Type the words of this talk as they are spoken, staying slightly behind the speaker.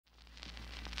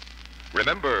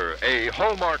Remember, a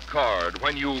Hallmark card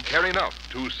when you care enough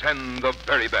to send the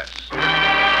very best.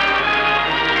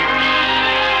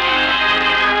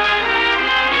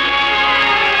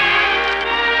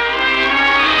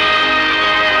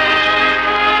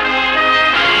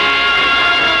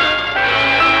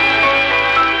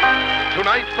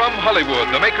 Tonight from Hollywood,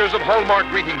 the makers of Hallmark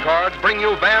greeting cards bring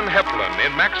you Van Heflin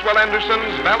in Maxwell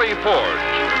Anderson's Valley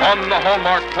Forge on the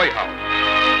Hallmark Playhouse.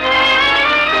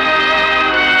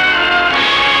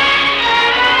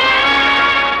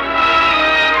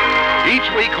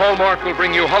 Each week, Hallmark will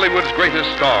bring you Hollywood's greatest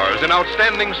stars in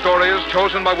outstanding stories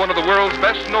chosen by one of the world's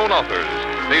best-known authors,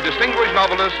 the distinguished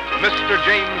novelist, Mr.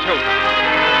 James Hilton.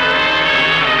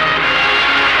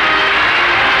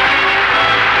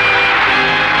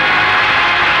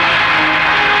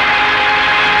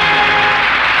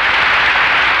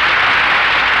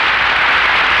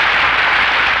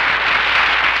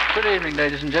 Good evening,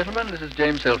 ladies and gentlemen. This is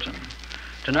James Hilton.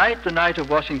 Tonight, the night of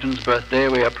Washington's birthday,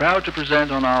 we are proud to present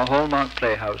on our Hallmark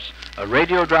Playhouse a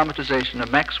radio dramatization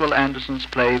of Maxwell Anderson's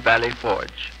play Valley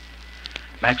Forge.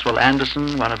 Maxwell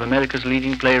Anderson, one of America's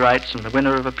leading playwrights and the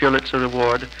winner of a Pulitzer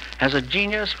Award, has a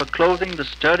genius for clothing the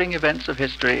stirring events of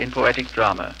history in poetic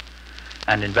drama.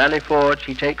 And in Valley Forge,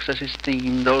 he takes as his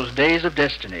theme those days of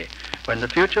destiny when the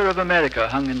future of America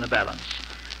hung in the balance,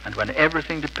 and when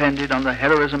everything depended on the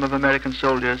heroism of American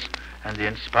soldiers and the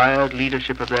inspired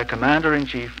leadership of their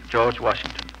commander-in-chief, George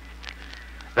Washington.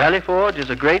 Valley Forge is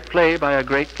a great play by a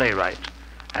great playwright,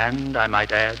 and, I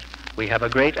might add, we have a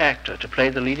great actor to play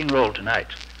the leading role tonight,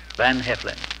 Van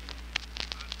Heflin.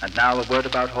 And now a word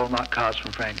about Hallmark cards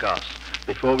from Frank Goss,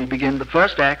 before we begin the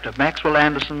first act of Maxwell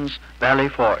Anderson's Valley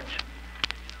Forge.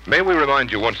 May we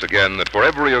remind you once again that for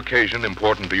every occasion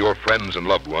important to your friends and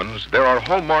loved ones, there are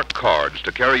Hallmark cards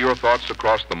to carry your thoughts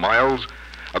across the miles,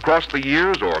 across the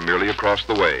years, or merely across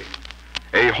the way.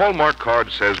 A Hallmark card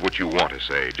says what you want to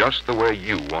say, just the way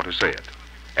you want to say it.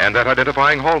 And that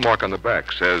identifying Hallmark on the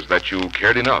back says that you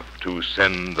cared enough to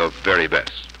send the very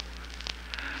best.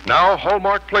 Now,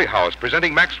 Hallmark Playhouse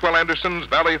presenting Maxwell Anderson's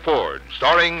Valley Forge,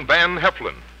 starring Van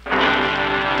Heflin.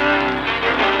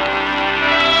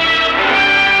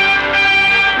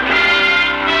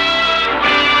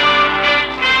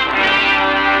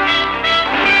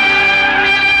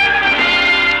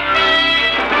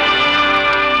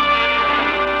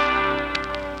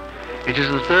 It is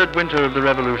the third winter of the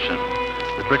Revolution.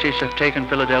 The British have taken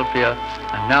Philadelphia,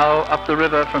 and now up the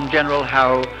river from General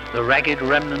Howe, the ragged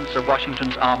remnants of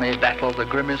Washington's army battle the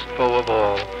grimmest foe of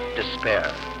all,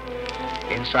 despair.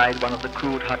 Inside one of the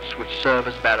crude huts which serve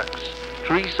as barracks,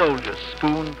 3 soldiers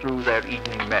spoon through their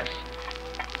evening mess.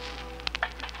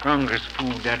 Congress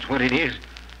food, that's what it is.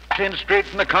 Sent straight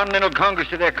from the Continental Congress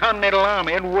to their Continental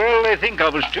Army, and well they think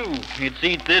of us, too. It's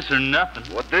eat this or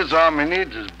nothing. What this army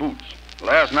needs is boots.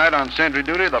 Last night on sentry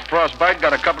duty, the frostbite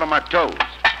got a couple of my toes.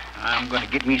 I'm going to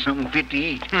get me something fit to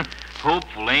eat.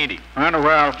 Hopeful, ain't he? I know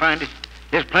where I'll find it.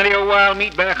 There's plenty of wild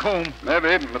meat back home.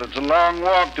 Maybe, but it's a long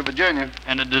walk to Virginia.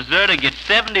 And a deserter gets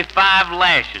 75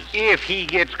 lashes. If he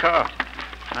gets caught.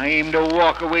 I aim to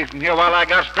walk away from here while I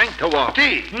got strength to walk.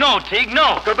 Teague! No, Teague,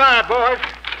 no! Goodbye, boys.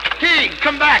 Teague,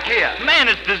 come back here! Man,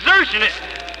 it's desertion.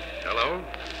 Hello?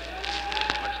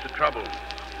 What's the trouble?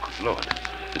 Good Lord,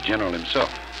 the general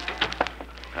himself.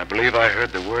 I believe I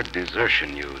heard the word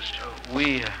desertion used.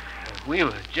 We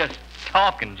were just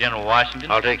talking, General Washington.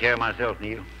 I'll take care of myself,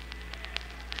 Neil.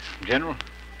 General,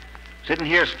 sitting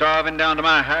here starving down to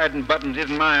my hide and buttons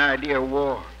isn't my idea of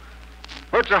war.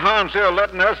 What's the harm, sir,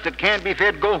 letting us that can't be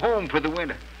fed go home for the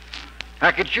winter?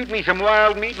 I could shoot me some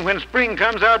wild meat, and when spring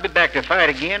comes, I'll be back to fight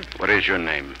again. What is your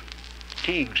name?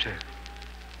 Teague, sir.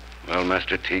 Well,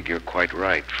 Master Teague, you're quite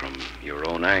right from your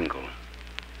own angle.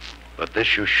 But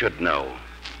this you should know.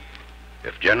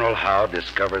 If General Howe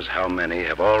discovers how many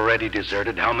have already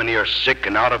deserted, how many are sick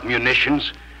and out of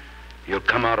munitions, he'll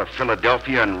come out of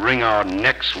Philadelphia and wring our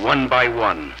necks one by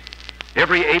one.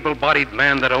 Every able-bodied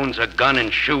man that owns a gun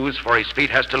and shoes for his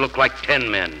feet has to look like 10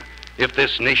 men if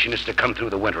this nation is to come through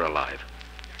the winter alive.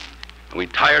 Are we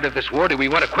tired of this war? Do we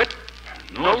want to quit?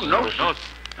 No.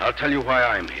 I'll tell you why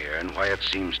I'm here and why it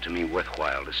seems to me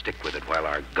worthwhile to stick with it while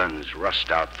our guns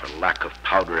rust out for lack of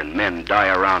powder and men die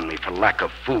around me for lack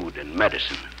of food and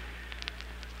medicine.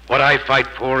 What I fight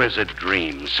for is a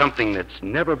dream, something that's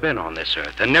never been on this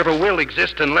earth and never will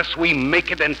exist unless we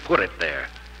make it and put it there.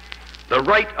 The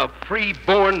right of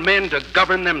free-born men to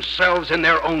govern themselves in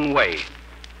their own way.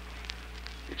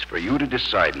 It's for you to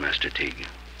decide, Master Teague.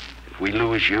 If we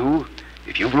lose you,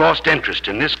 if you've lost interest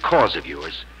in this cause of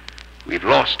yours, we've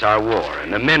lost our war,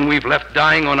 and the men we've left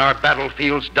dying on our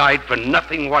battlefields died for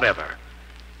nothing whatever.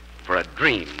 For a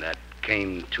dream that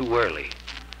came too early.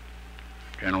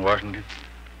 General Washington,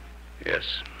 Yes.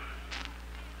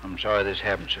 I'm sorry this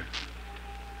happened, sir.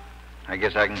 I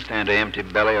guess I can stand an empty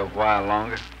belly a while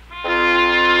longer.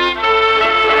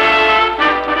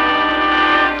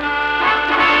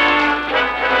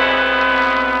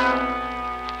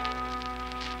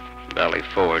 Valley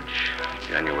Forge,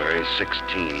 January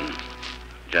 16.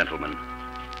 Gentlemen,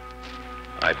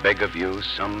 I beg of you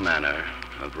some manner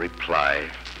of reply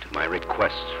to my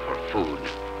requests for food.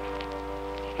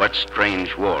 What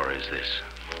strange war is this?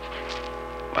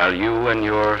 While you and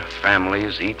your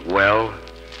families eat well,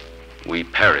 we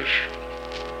perish.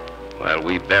 While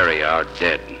we bury our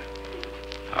dead,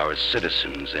 our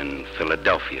citizens in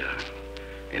Philadelphia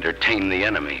entertain the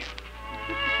enemy.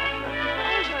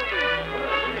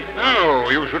 Oh,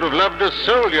 you should have loved a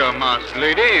soldier, masked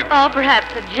lady. Or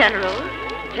perhaps a general.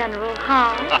 General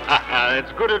Hahn.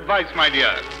 That's good advice, my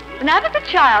dear. When I was a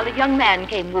child, a young man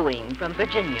came wooing from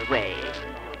Virginia way.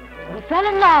 We fell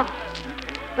in love.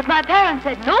 But my parents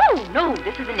said, no,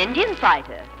 this is an Indian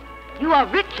fighter. You are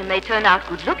rich and may turn out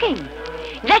good looking.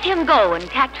 Let him go and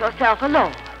catch yourself a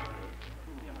law.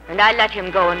 And I let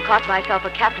him go and caught myself a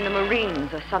captain of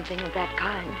Marines or something of that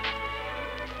kind.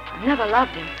 I never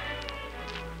loved him.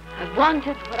 I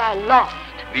wanted what I lost.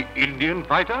 The Indian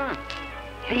fighter?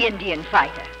 The Indian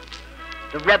fighter.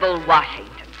 The rebel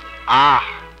Washington.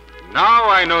 Ah, now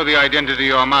I know the identity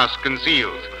your mask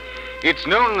conceals. It's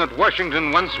known that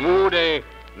Washington once wooed a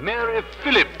Mary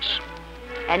Phillips.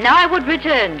 And now I would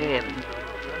return to him,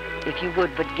 if you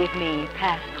would but give me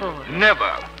passport.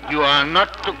 Never. You are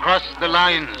not to cross the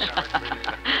lines.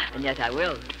 And yet I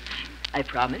will. I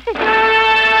promise it.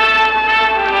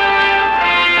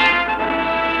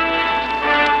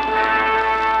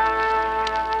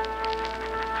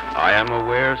 I am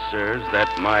aware, sirs,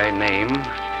 that my name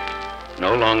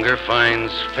no longer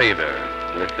finds favor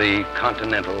with the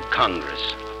Continental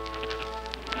Congress.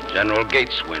 General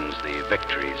Gates wins the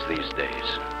victories these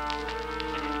days.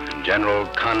 And General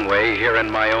Conway here in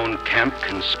my own camp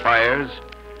conspires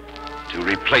to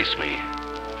replace me.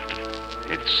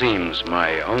 It seems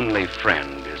my only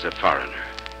friend is a foreigner,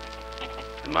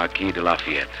 the Marquis de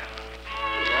Lafayette.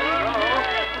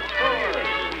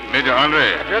 Major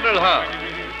Andre. General Hahn.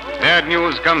 Bad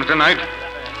news comes tonight.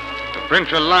 The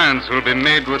French alliance will be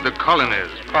made with the colonies.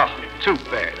 Oh, too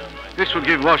bad. This will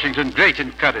give Washington great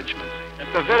encouragement.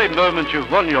 At the very moment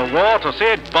you've won your war, to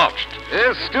say it botched.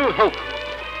 There's still hope.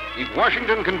 If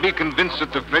Washington can be convinced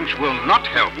that the French will not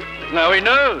help. Now he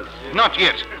knows. Not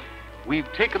yet.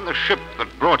 We've taken the ship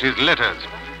that brought his letters.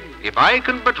 If I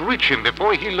can but reach him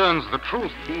before he learns the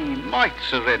truth. He might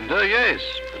surrender, yes.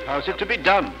 But how's it to be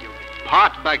done?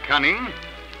 Part by cunning,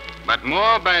 but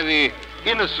more by the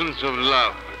innocence of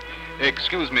love.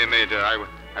 Excuse me, Major.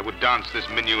 I would dance this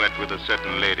minuet with a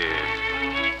certain lady.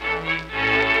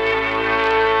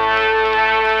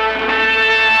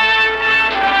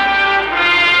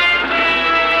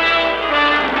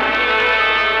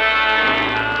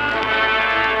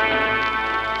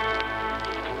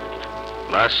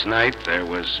 Last night there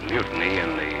was mutiny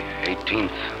in the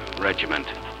 18th Regiment.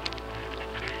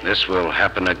 This will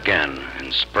happen again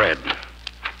and spread.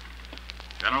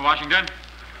 General Washington,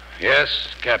 Yes,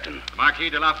 Captain.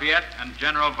 Marquis de Lafayette, and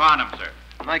General Varnum, sir.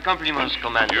 My compliments,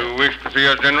 Commander. You wish to see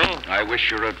us, General? I wish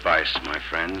your advice, my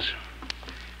friends.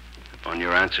 Upon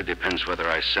your answer depends whether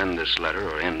I send this letter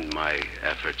or end my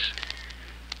efforts.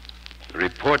 The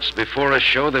reports before us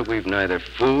show that we've neither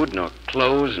food, nor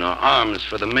clothes, nor arms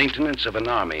for the maintenance of an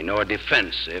army, nor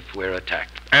defense if we're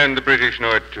attacked. And the British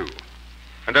know it, too.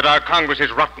 And that our Congress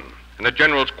is rotten, and the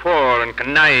generals quarrel and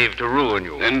connive to ruin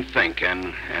you. Then think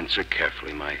and answer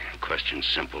carefully. My question's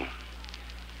simple.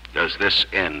 Does this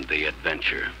end the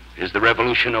adventure? Is the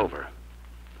revolution over?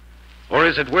 Or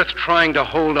is it worth trying to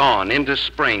hold on into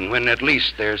spring when at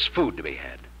least there's food to be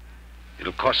had?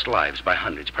 It'll cost lives by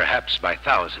hundreds, perhaps by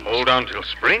thousands. Hold on till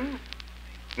spring?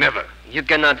 Never. You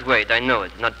cannot wait, I know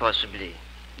it, not possibly.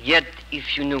 Yet,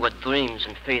 if you knew what dreams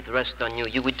and faith rest on you,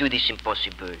 you would do this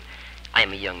impossible. I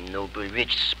am a young noble,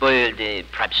 rich, spoiled,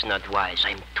 perhaps not wise.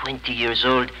 I am 20 years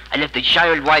old. I left a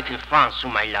child wife in France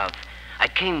whom I love. I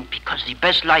came because the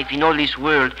best life in all this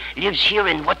world lives here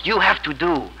in what you have to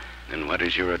do. And what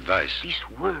is your advice? This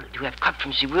world you have cut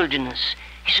from the wilderness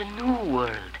is a new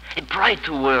world, a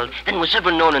brighter world than was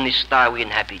ever known on this star we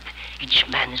inhabit. Each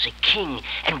man is a king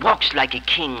and walks like a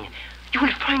king. You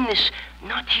will find this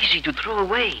not easy to throw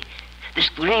away. This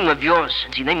dream of yours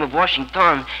in the name of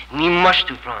Washington mean much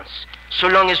to France. So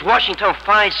long as Washington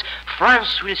fights,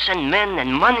 France will send men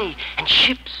and money and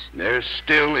ships. There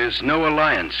still is no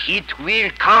alliance. It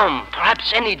will come,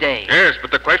 perhaps any day. Yes,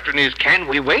 but the question is, can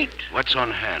we wait? What's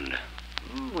on hand?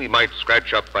 We might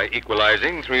scratch up by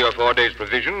equalizing 3 or 4 days'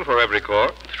 provision for every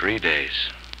corps. 3 days.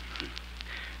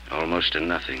 Almost to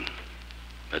nothing.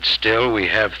 But still, we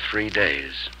have 3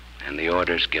 days, and the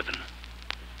order's given.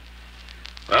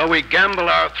 Well, we gamble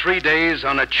our 3 days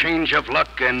on a change of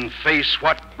luck and face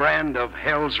what brand of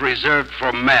hell's reserved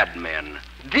for madmen.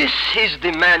 This is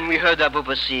the man we heard of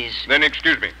overseas. Then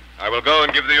excuse me. I will go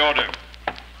and give the order.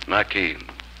 Marquis,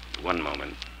 one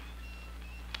moment.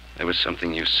 There was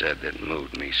something you said that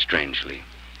moved me strangely.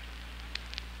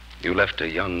 You left a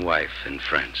young wife in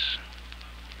France.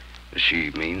 Does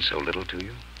she mean so little to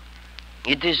you?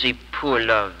 It is a poor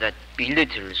love that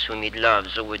belittles whom it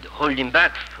loves or would hold him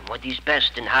back from what is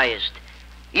best and highest.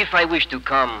 If I wished to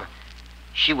come,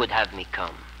 she would have me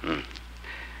come.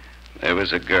 There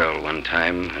was a girl one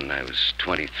time when I was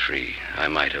 23. I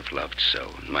might have loved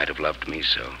so, and might have loved me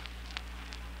so.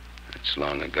 It's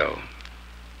long ago.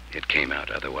 It came out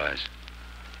otherwise.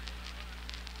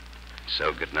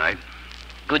 So, good night.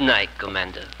 Good night,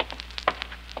 Commander.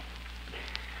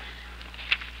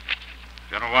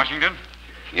 General Washington,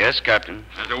 Yes, Captain.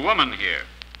 there's a woman here.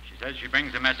 She says she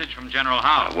brings a message from General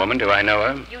Howe. A woman, do I know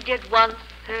her? You did once,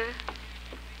 sir.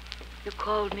 You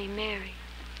called me Mary.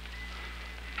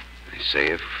 They say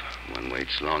if one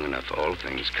waits long enough, all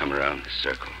things come around the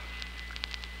circle.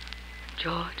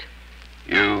 George,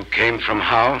 You came from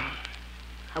Howe?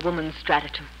 a woman's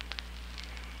stratagem.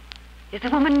 Is a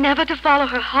woman never to follow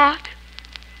her heart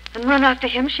and run after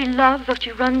him she loves, or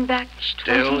to run back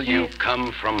 20 Still, you years?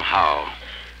 come from Howe.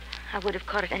 I would have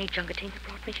caught at any junketing that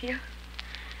brought me here.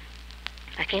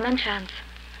 I came on chance.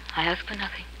 I asked for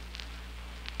nothing.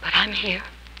 But I'm here.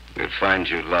 We'll find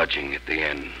you lodging at the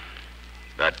inn.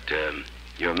 But,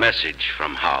 your message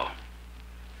from Howe.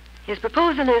 His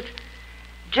proposal is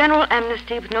general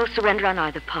amnesty with no surrender on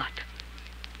either part.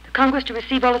 The Congress to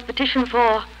receive all its petition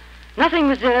for, nothing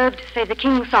reserved save the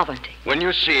king's sovereignty. When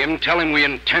you see him, tell him we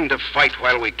intend to fight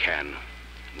while we can.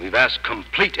 We've asked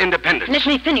complete independence. Let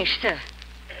me finish, sir.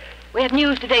 We have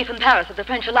news today from Paris of the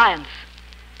French alliance.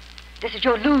 This is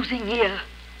your losing year.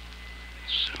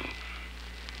 So,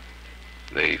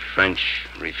 the French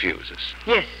refuse us.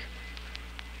 Yes.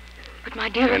 But my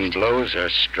dearest... When blows are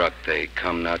struck, they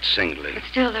come not singly. But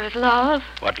still there is love.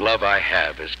 What love I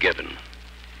have is given.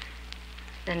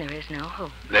 Then there is no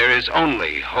hope. There is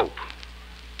only hope.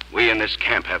 We in this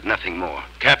camp have nothing more.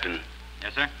 Captain,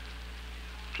 Yes, sir?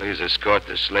 please escort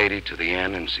this lady to the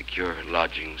inn and secure her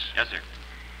lodgings. Yes, sir.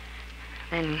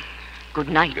 Then good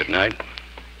night. Good night.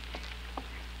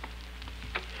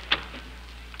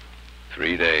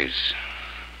 3 days.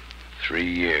 3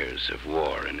 years of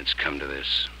war, and it's come to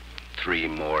this. 3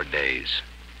 more days.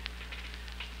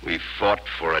 We fought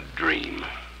for a dream.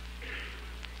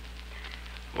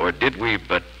 Or did we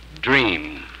but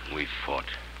dream we fought?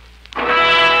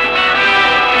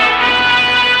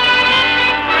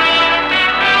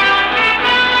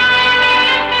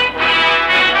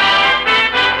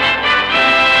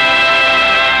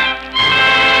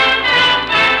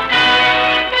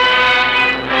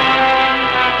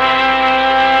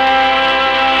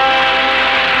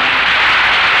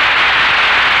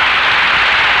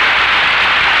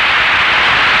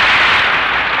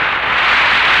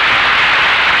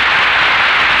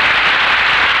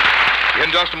 In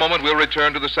just a moment, we'll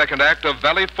return to the second act of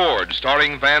Valley Forge,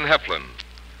 starring Van Heflin.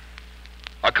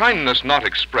 A kindness not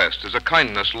expressed is a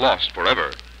kindness lost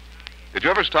forever. Did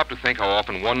you ever stop to think how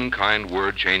often one kind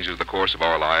word changes the course of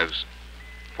our lives?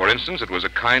 For instance, it was a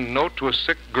kind note to a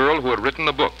sick girl who had written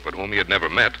a book, but whom he had never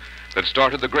met, that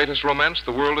started the greatest romance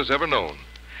the world has ever known,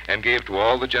 and gave to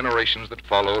all the generations that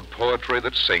followed poetry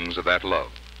that sings of that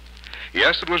love.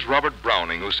 Yes, it was Robert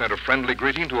Browning who sent a friendly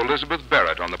greeting to Elizabeth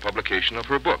Barrett on the publication of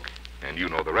her book. And you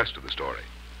know the rest of the story.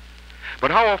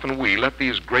 But how often we let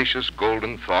these gracious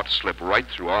golden thoughts slip right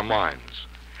through our minds.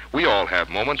 We all have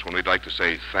moments when we'd like to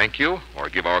say thank you or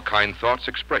give our kind thoughts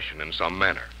expression in some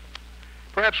manner.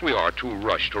 Perhaps we are too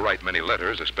rushed to write many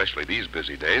letters, especially these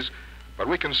busy days, but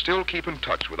we can still keep in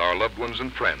touch with our loved ones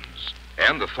and friends.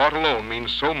 And the thought alone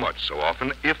means so much so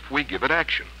often if we give it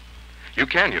action. You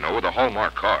can, with a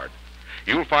Hallmark card.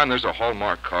 You'll find there's a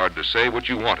Hallmark card to say what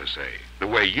you want to say, the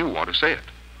way you want to say it.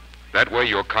 That way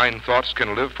your kind thoughts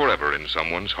can live forever in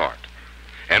someone's heart.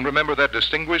 And remember that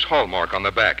distinguished hallmark on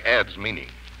the back adds meaning.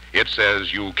 It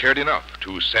says you cared enough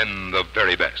to send the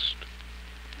very best.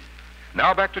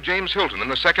 Now back to James Hilton in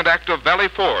the second act of Valley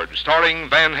Forge, starring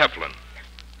Van Heflin.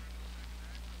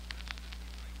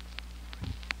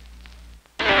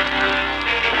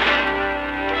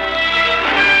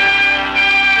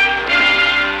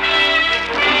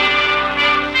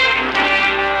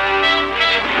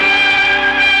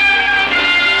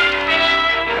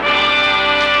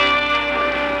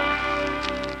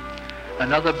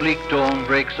 Another bleak dawn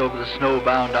breaks over the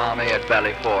snowbound army at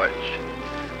Valley Forge.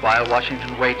 While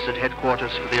Washington waits at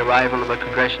headquarters for the arrival of a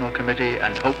congressional committee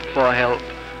and hopes for help,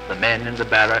 the men in the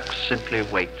barracks simply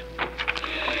wait.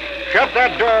 Shut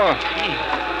that door.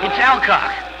 It's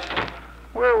Alcock.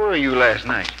 Where were you last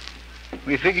night?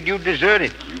 We figured you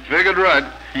deserted. You figured right.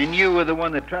 And you were the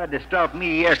one that tried to stop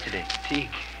me yesterday. Teague,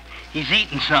 he's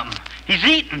eating something. He's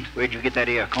eating. Where'd you get that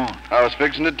ear corn? I was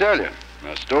fixing to tell you.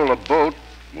 I stole a boat,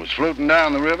 was floating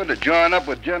down the river to join up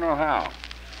with General Howe.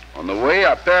 On the way,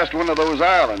 I passed one of those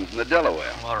islands in the Delaware.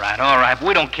 All right, but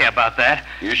we don't care about that.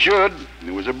 You should.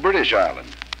 It was a British island.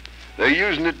 They're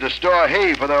using it to store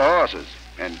hay for their horses.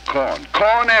 And corn.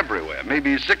 Corn everywhere.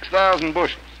 Maybe 6,000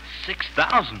 bushels.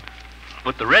 6,000?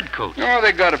 But the redcoats. Oh,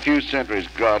 they got a few sentries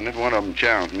guarding it. One of them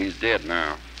challenged me. He's dead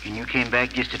now. And you came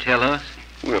back just to tell us?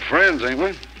 We're friends, ain't we?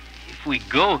 If we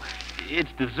go,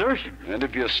 it's desertion. And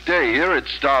if you stay here,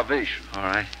 it's starvation. All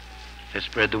right. Let's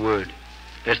spread the word.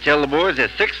 Let's tell the boys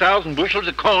there's 6,000 bushels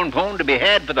of corn pone to be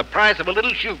had for the price of a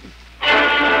little shooting.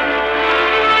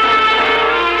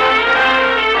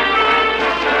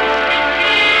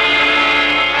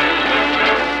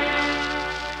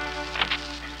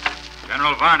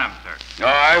 General Varnum, sir. Oh,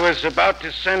 I was about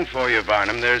to send for you,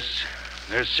 Varnum. There's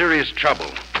serious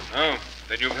trouble. Oh,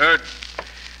 then you've heard.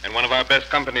 And one of our best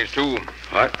companies, too.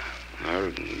 What?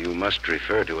 Well, you must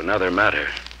refer to another matter.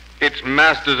 It's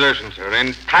mass desertion, sir.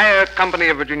 Entire company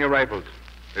of Virginia Rifles.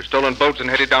 They've stolen boats and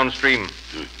headed downstream.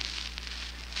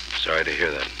 Sorry to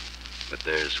hear that. But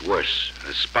there's worse.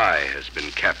 A spy has been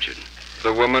captured.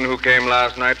 The woman who came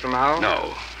last night from Howe?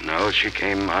 No, she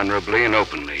came honorably and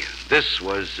openly. This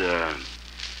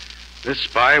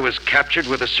spy was captured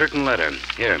with a certain letter.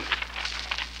 Here.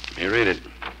 You read it.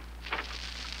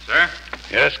 Sir?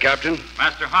 Yes, Captain?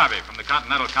 Master Harvey from the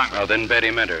Continental Congress. Oh, then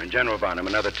Betty Minter. And General Varnum,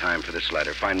 another time for this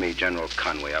letter. Find me General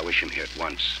Conway. I wish him here at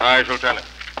once. I shall tell him.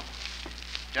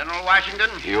 General Washington?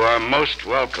 You are most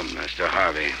welcome, Master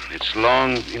Harvey. It's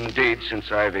long indeed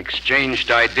since I've exchanged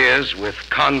ideas with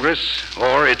Congress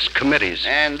or its committees.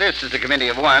 And this is the committee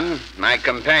of one. My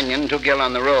companion took ill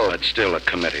on the road. But still a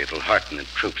committee. It'll hearten the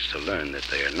troops to learn that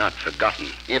they are not forgotten.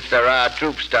 If there are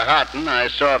troops to hearten, I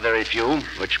saw very few.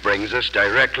 Which brings us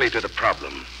directly to the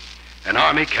problem. An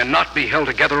army cannot be held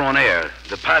together on air.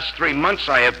 The past 3 months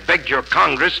I have begged your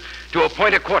Congress to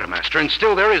appoint a quartermaster, and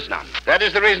still there is none. That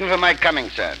is the reason for my coming,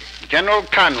 sir. General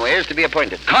Conway is to be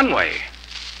appointed. Conway?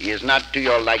 He is not to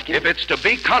your liking. If it's to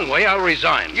be Conway, I'll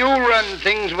resign. You run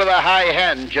things with a high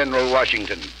hand, General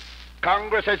Washington.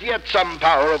 Congress has yet some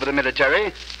power over the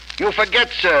military. You forget,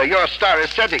 sir, your star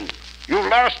is setting. You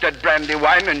lost at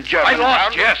Brandywine and Germantown. I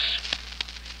lost, yes.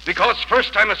 Because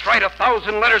first I must write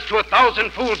 1,000 letters to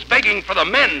 1,000 fools begging for the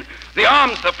men, the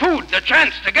arms, the food, the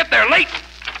chance to get there late.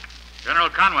 General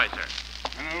Conway, sir.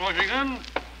 General Washington?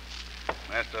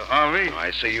 Master Harvey?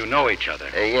 I see you know each other.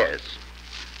 Yes.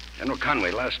 General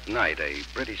Conway, last night a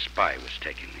British spy was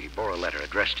taken. He bore a letter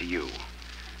addressed to you.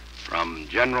 From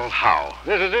General Howe.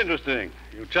 This is interesting.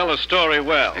 You tell a story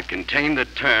well. It contained the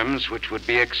terms which would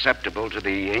be acceptable to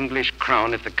the English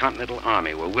crown if the Continental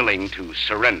Army were willing to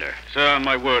surrender. Sir, on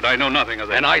my word, I know nothing of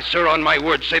that. And I, sir, on my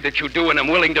word, say that you do and am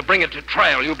willing to bring it to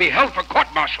trial. You'll be held for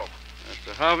court-martial.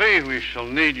 Mr. Harvey, we shall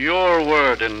need your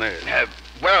word in this.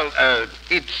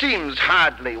 It seems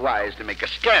hardly wise to make a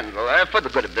scandal for the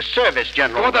good of the service,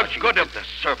 General For the Washington. good of the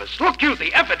service. Look you,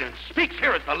 the evidence speaks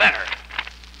here at the letter.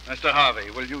 Mr.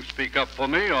 Harvey, will you speak up for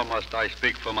me, or must I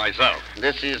speak for myself?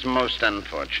 This is most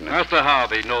unfortunate. Master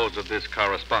Harvey knows of this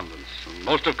correspondence, and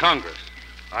most of Congress.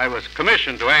 I was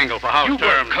commissioned to angle for House You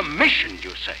terms. were commissioned,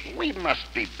 you say? We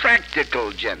must be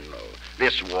practical, General.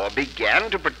 This war began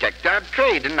to protect our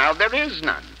trade, and now there is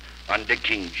none. Under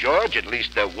King George, at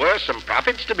least there were some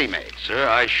profits to be made. Sir,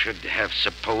 I should have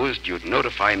supposed you'd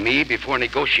notify me before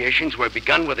negotiations were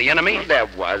begun with the enemy. Well, there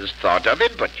was thought of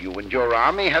it, but you and your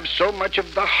army have so much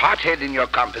of the hothead in your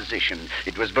composition.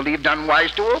 It was believed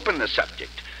unwise to open the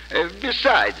subject.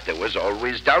 Besides, there was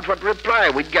always doubt what reply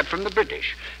we'd get from the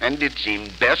British, and it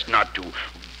seemed best not to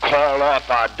call off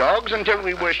our dogs until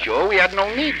we were sure we had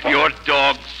no need for them. Your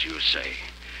dogs, you say?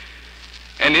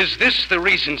 And is this the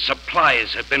reason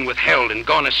supplies have been withheld and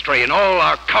gone astray and all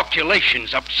our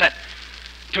calculations upset?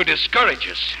 To discourage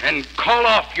us and call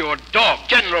off your dogs.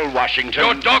 General Washington.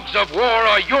 Your dogs of war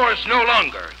are yours no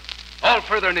longer. All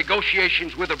further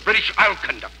negotiations with the British, I'll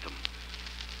conduct them.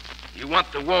 You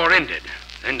want the war ended,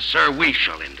 then, sir, we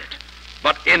shall end it.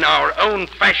 But in our own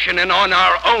fashion and on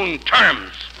our own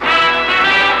terms.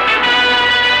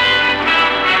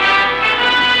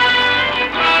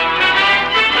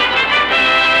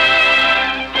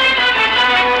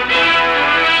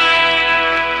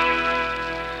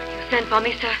 for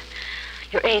me, sir?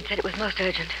 Your aide said it was most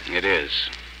urgent. It is.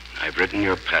 I've written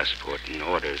your passport and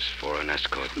orders for an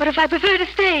escort. But if I prefer to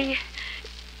stay...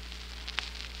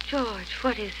 George,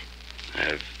 what is it?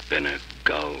 I've been a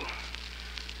gull.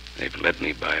 They've led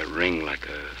me by a ring like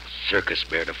a circus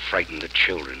bear to frighten the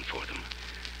children for them.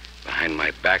 Behind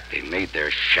my back, they made their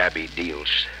shabby deals,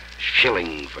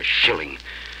 shilling for shilling,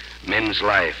 men's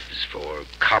lives for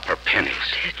copper pennies.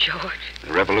 Dear George.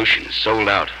 The revolution is sold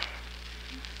out.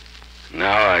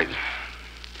 Now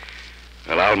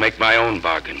I'll make my own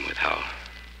bargain with Howe.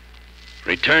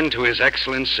 Return to His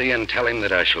Excellency and tell him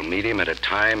that I shall meet him at a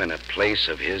time and a place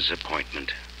of his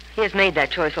appointment. He has made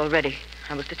that choice already.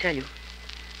 I was to tell you.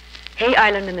 Hay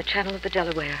Island in the channel of the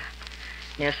Delaware,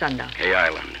 near sundown. Hay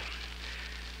Island.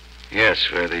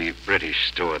 Yes, where the British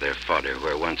store their fodder,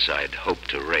 where once I'd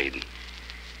hoped to raid.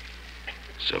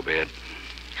 So be it.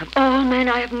 Of all men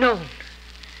I have known,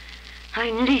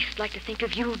 I least like to think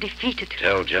of you defeated.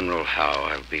 Tell General Howe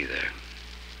I'll be there.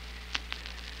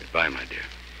 Goodbye, my dear.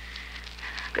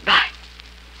 Goodbye.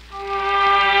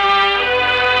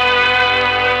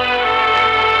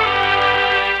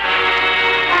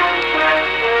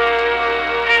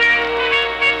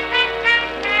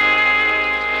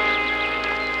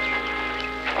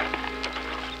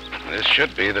 This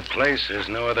should be the place. There's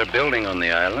no other building on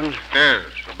the island. Yes,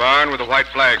 a barn with a white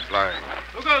flag flying.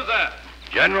 Who goes there?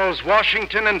 Generals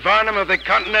Washington and Varnum of the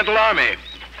Continental Army.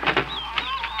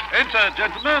 Enter,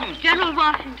 gentlemen. General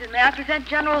Washington, may I present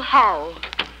General Howe?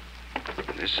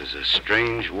 This is a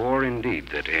strange war indeed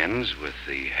that ends with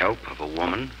the help of a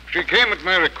woman. She came at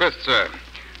my request, sir.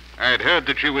 I had heard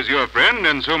that she was your friend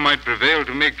and so might prevail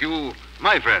to make you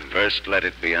my friend. First, let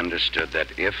it be understood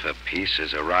that if a peace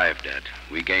is arrived at,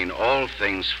 we gain all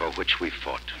things for which we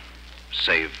fought,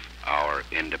 save our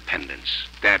independence.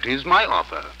 That is my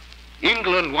offer.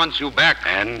 England wants you back.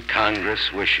 And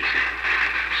Congress wishes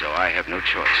it. So I have no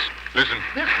choice. Listen,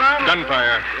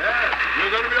 gunfire. Yeah,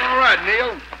 you're going to be all right,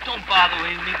 Neil. Don't bother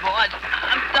with me, boys.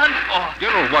 I'm done for.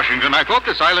 General Washington, I thought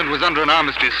this island was under an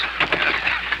armistice.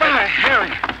 By Harry.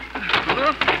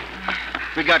 Look,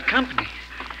 we got company.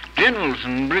 Generals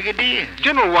and brigadiers.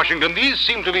 General Washington, these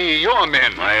seem to be your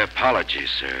men. My apologies,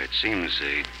 sir. It seems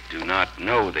they do not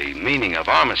know the meaning of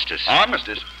armistice.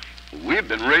 Armistice? We've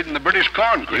been raiding the British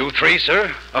corn crib. You three,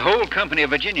 sir? A whole company of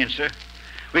Virginians, sir.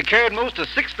 We carried most of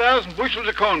 6,000 bushels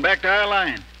of corn back to our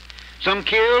line. Some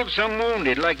killed, some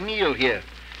wounded, like Neil here.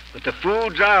 But the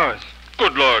food's ours.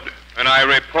 Good Lord. And I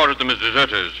reported them as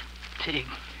deserters. Tig,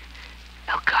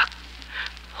 Alcock,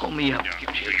 hold me up.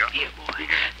 Here,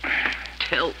 boy.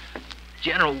 Tell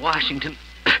General Washington.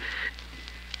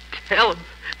 Tell him.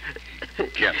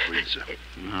 Can't breathe, sir.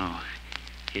 No,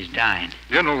 he's dying.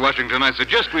 General Washington, I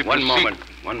suggest we One proceed.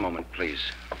 moment, please.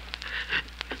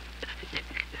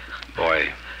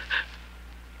 Boy,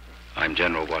 I'm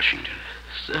General Washington.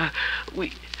 Sir, we're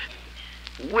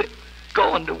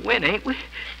going to win, ain't we?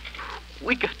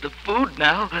 We got the food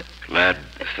now. Lad,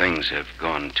 things have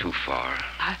gone too far.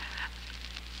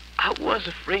 I was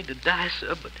afraid to die,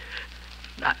 sir, but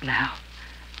not now.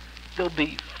 There'll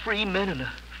be free men and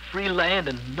a free land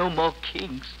and no more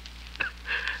kings.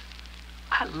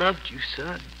 I loved you,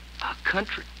 sir, and our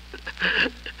country.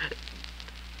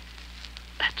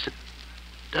 That's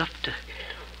enough to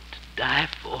die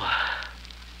for.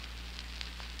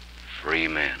 Free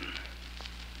men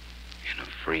in a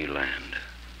free land.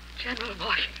 General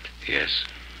Washington, Yes.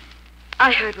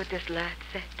 I heard what this lad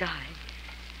said dying,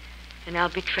 and I'll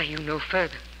betray you no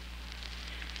further.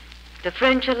 The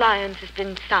French alliance has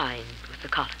been signed with the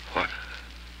colony. What?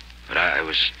 But I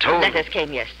was told... Letters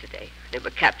came yesterday. They were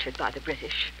captured by the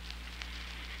British.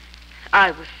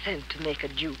 I was sent to make a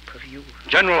dupe of you.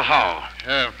 General Howe.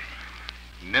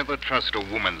 Never trust a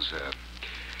woman, sir.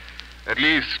 At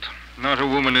least, not a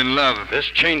woman in love. This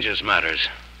changes matters.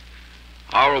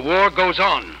 Our war goes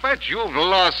on. But you've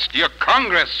lost your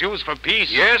Congress used for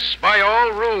peace. Yes, by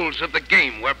all rules of the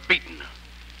game, we're beaten.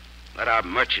 Let our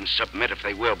merchants submit if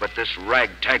they will, but this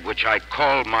ragtag which I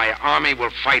call my army will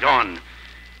fight on.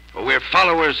 For we're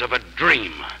followers of a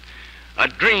dream. A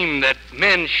dream that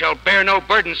men shall bear no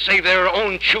burden save their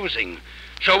own choosing,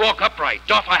 shall walk upright,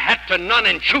 doff a hat to none,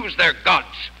 and choose their gods.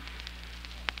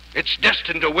 It's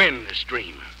destined to win, this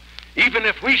dream. Even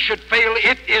if we should fail,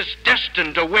 it is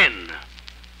destined to win.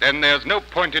 Then there's no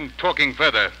point in talking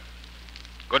further.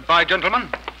 Goodbye, gentlemen.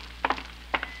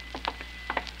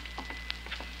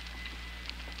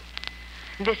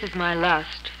 This is my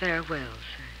last farewell,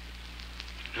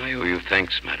 sir. I owe you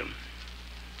thanks, madam.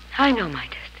 I know my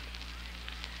destiny.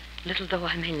 Little though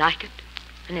I may like it,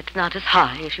 and it's not as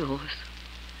high as yours.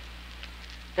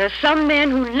 There's some men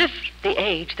who lift the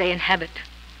age they inhabit,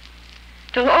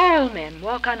 till all men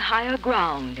walk on higher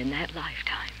ground in that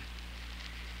lifetime.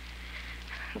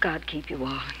 God keep you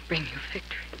all and bring you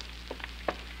victory.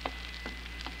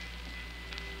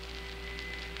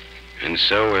 And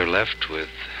so we're left with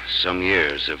some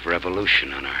years of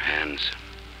revolution on our hands.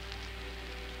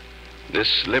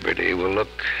 This liberty will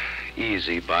look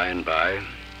easy by and by,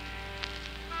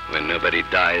 when nobody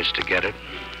dies to get it.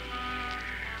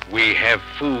 We have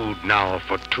food now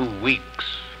for 2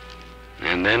 weeks.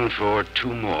 And then for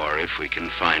 2 more, if we can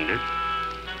find it.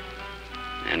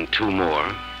 And 2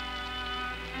 more,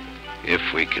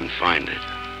 if we can find it.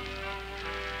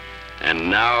 And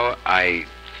now I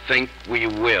think we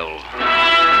will.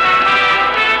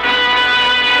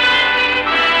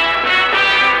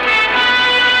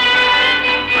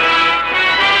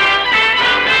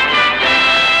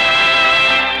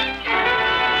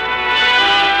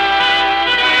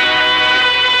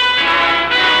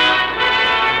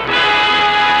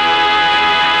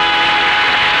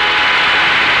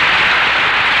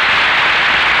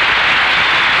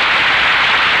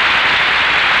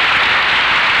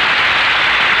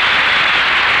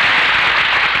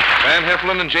 Van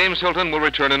Heflin and James Hilton will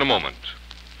return in a moment.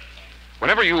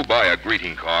 Whenever you buy a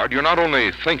greeting card, you're not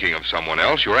only thinking of someone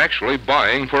else, you're actually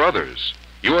buying for others.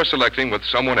 You are selecting with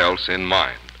someone else in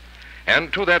mind.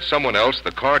 And to that someone else,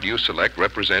 the card you select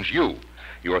represents you,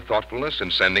 your thoughtfulness in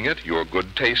sending it, your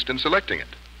good taste in selecting it.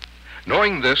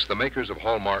 Knowing this, the makers of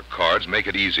Hallmark cards make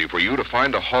it easy for you to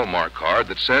find a Hallmark card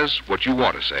that says what you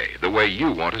want to say, the way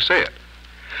you want to say it.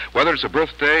 Whether it's a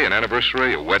birthday, an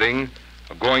anniversary, a wedding,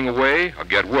 a going away, a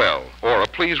get well, or a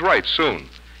please write soon,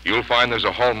 you'll find there's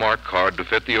a Hallmark card to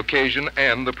fit the occasion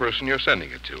and the person you're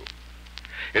sending it to.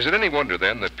 Is it any wonder,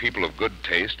 then, that people of good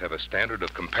taste have a standard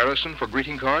of comparison for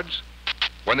greeting cards?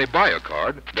 When they buy a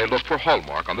card, they look for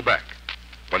Hallmark on the back.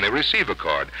 When they receive a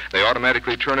card, they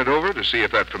automatically turn it over to see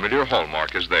if that familiar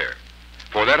Hallmark is there.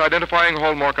 For that identifying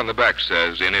Hallmark on the back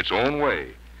says, in its own way,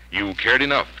 you cared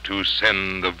enough to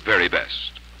send the very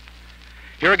best.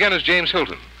 Here again is James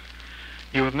Hilton.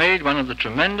 You have made one of the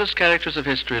tremendous characters of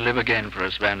history live again for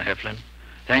us, Van Heflin.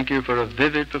 Thank you for a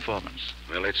vivid performance.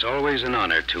 Well, it's always an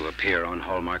honor to appear on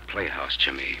Hallmark Playhouse,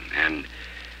 Jimmy. And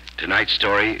tonight's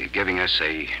story, giving us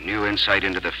a new insight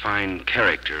into the fine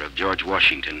character of George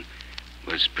Washington,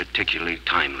 was particularly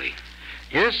timely.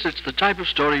 Yes, it's the type of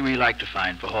story we like to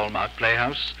find for Hallmark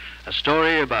Playhouse. A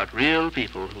story about real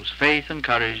people whose faith and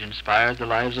courage inspired the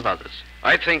lives of others.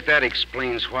 I think that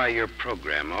explains why your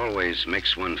program always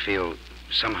makes one feel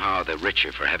somehow the richer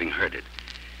for having heard it.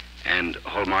 And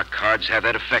Hallmark cards have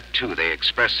that effect, too. They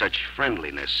express such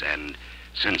friendliness and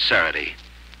sincerity.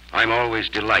 I'm always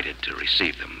delighted to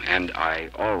receive them, and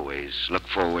I always look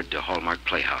forward to Hallmark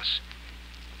Playhouse.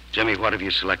 Jimmy, what have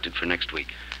you selected for next week?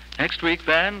 Next week,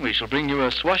 Van, we shall bring you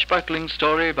a swashbuckling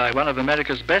story by one of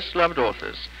America's best-loved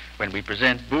authors when we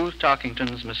present Booth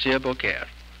Tarkington's Monsieur Beaucaire.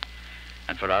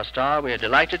 And for our star, we are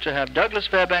delighted to have Douglas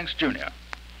Fairbanks, Jr.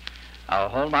 Our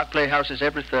Hallmark Playhouse is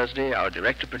every Thursday. Our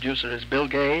director-producer is Bill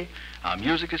Gay. Our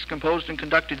music is composed and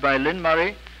conducted by Lynn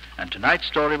Murray. And tonight's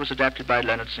story was adapted by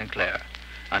Leonard Sinclair.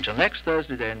 Until next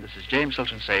Thursday, then, this is James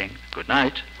Hilton saying good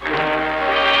night.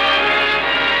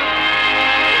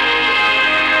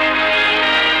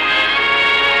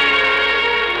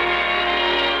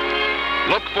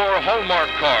 Look for Hallmark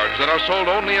cards that are sold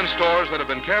only in stores that have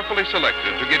been carefully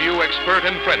selected to give you expert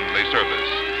and friendly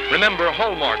service. Remember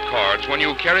Hallmark cards when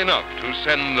you care enough to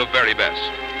send the very best.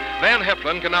 Van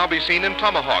Heflin can now be seen in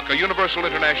Tomahawk, a Universal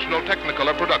International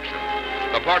Technicolor production.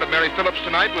 The part of Mary Phillips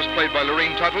tonight was played by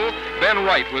Lorene Tuttle. Ben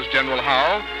Wright was General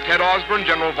Howe, Ted Osborne,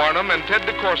 General Varnum, and Ted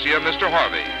DeCorsia, Mr.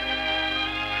 Harvey.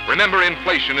 Remember,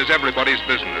 inflation is everybody's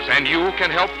business, and you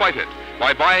can help fight it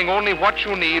by buying only what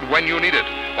you need when you need it,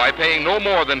 by paying no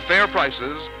more than fair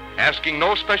prices, asking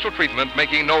no special treatment,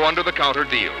 making no under-the-counter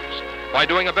deals, by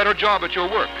doing a better job at your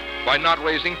work, by not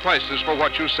raising prices for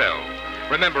what you sell.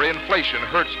 Remember, inflation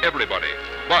hurts everybody,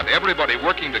 but everybody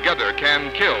working together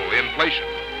can kill inflation.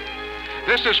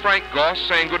 This is Frank Goss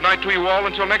saying goodnight to you all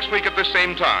until next week at the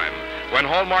same time, when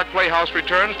Hallmark Playhouse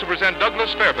returns to present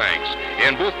Douglas Fairbanks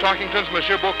in Booth Tarkington's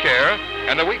Monsieur Beaucaire,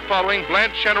 and the week following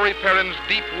Blanche Chenery Perrin's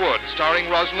Deep Wood, starring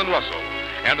Rosalind Russell,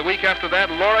 and the week after that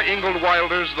Laura Ingalls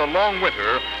Wilder's The Long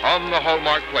Winter on the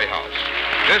Hallmark Playhouse.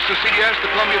 This is CBS, the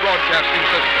Columbia Broadcasting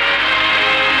System.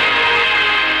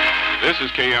 This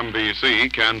is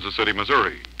KMBC, Kansas City,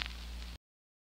 Missouri.